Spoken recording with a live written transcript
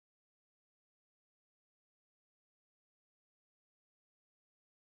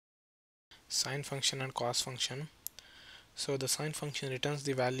sine function and cos function. So the sine function returns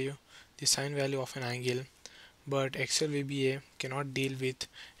the sine value of an angle, but Excel VBA cannot deal with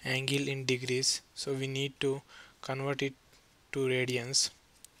angle in degrees, so we need to convert it to radians.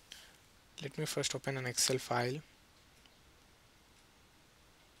 Let me first open an Excel file.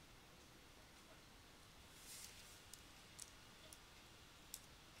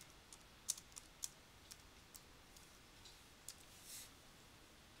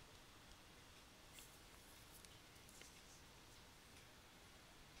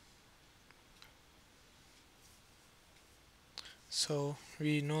 So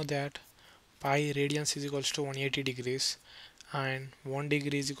we know that pi radians is equals to 180 degrees and 1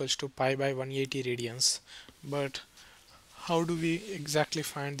 degree is equals to pi by 180 radians. But how do we exactly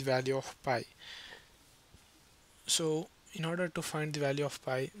find the value of pi? So in order to find the value of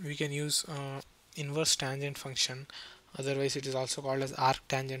pi, we can use inverse tangent function, otherwise it is also called as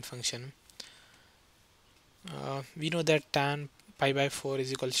arctangent function. We know that tan pi by 4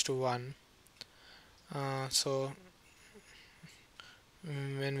 is equals to 1. So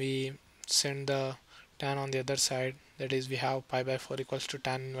when we send the tan on the other side, that is we have pi by 4 equals to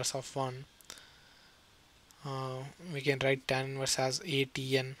tan inverse of 1. We can write tan inverse as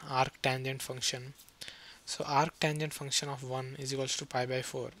ATN, arctangent function. So arctangent function of 1 is equals to pi by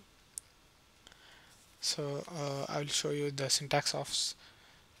 4. So I will show you the syntax of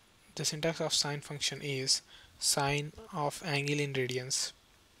sine function is sine of angle in radians.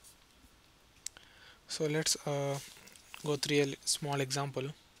 So let's go through a small example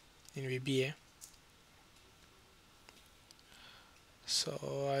in VBA.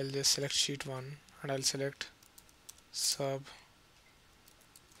 So I'll just select sheet 1 and I'll select sub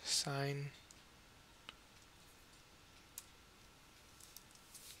sine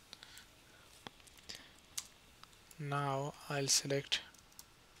now I'll select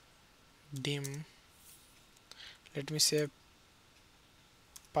dim, let me say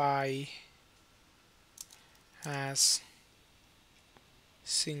pi as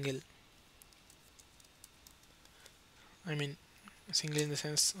single, I mean single in the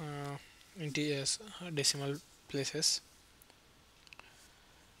sense integers, decimal places.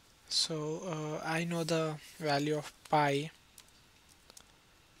 So I know the value of pi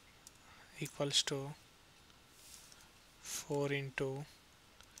equals to 4 into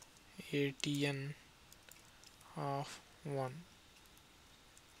ATN of 1.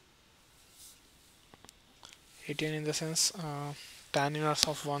 ATN in the sense tan inverse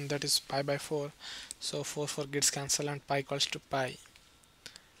of 1, that is pi by 4. So 4 gets cancelled and pi equals to pi.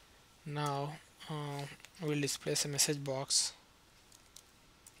 Now we'll display a message box.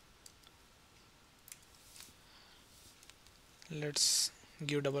 Let's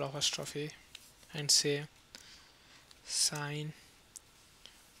give double apostrophe and say sine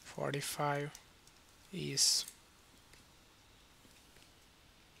 45 is,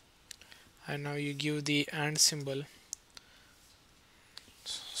 and now you give the and symbol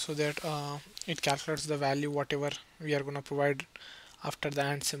so that it calculates the value whatever we are going to provide after the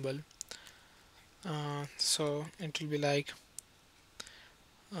and symbol. So it will be like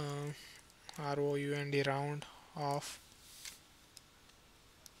ROUND round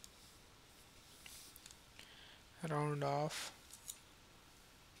of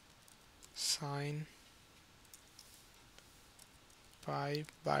sine pi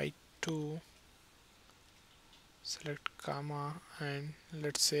by 2, select comma and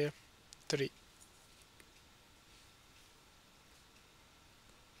let's say 3.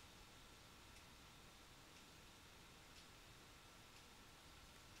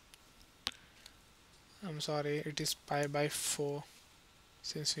 I'm sorry, it is pi by 4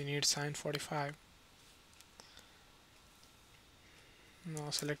 since we need sine 45.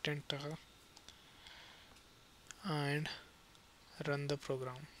 Now select enter and run the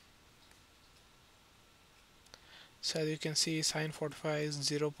program. So as you can see, sine 45 is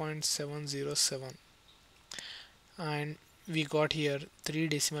 0.707 and we got here 3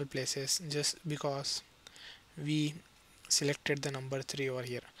 decimal places just because we selected the number 3 over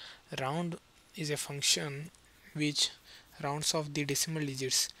here. Round is a function which rounds off the decimal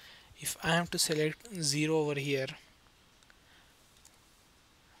digits. If I am to select 0 over here,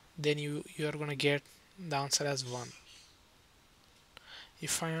 then you are gonna get the answer as 1.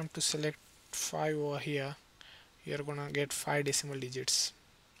 If I am to select 5 over here, you are gonna get 5 decimal digits.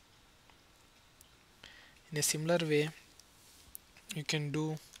 In a similar way you can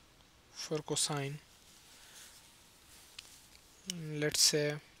do for cosine. Let's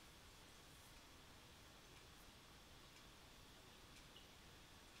say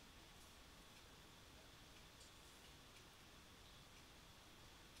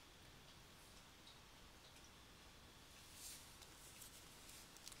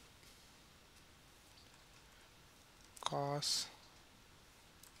cos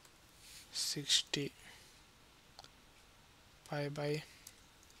 60 pi by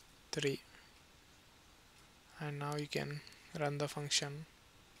 3, and now you can run the function.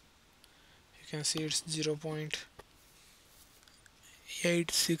 You can see it's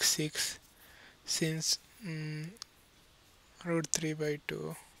 0.866 since root 3 by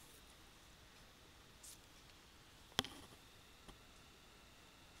 2.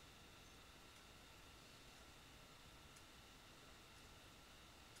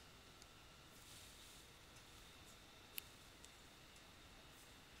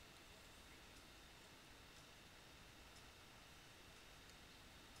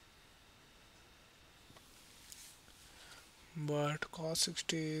 But cos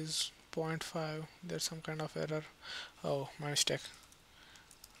 60 is 0.5. There's some kind of error. Oh, my mistake.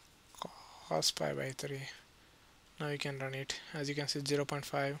 Cos pi by 3. Now you can run it. As you can see,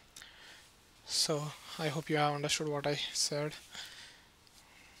 0.5. So I hope you have understood what I said.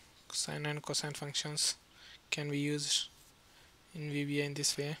 Sine and cosine functions can be used in VBA in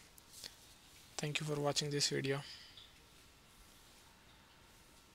this way. Thank you for watching this video.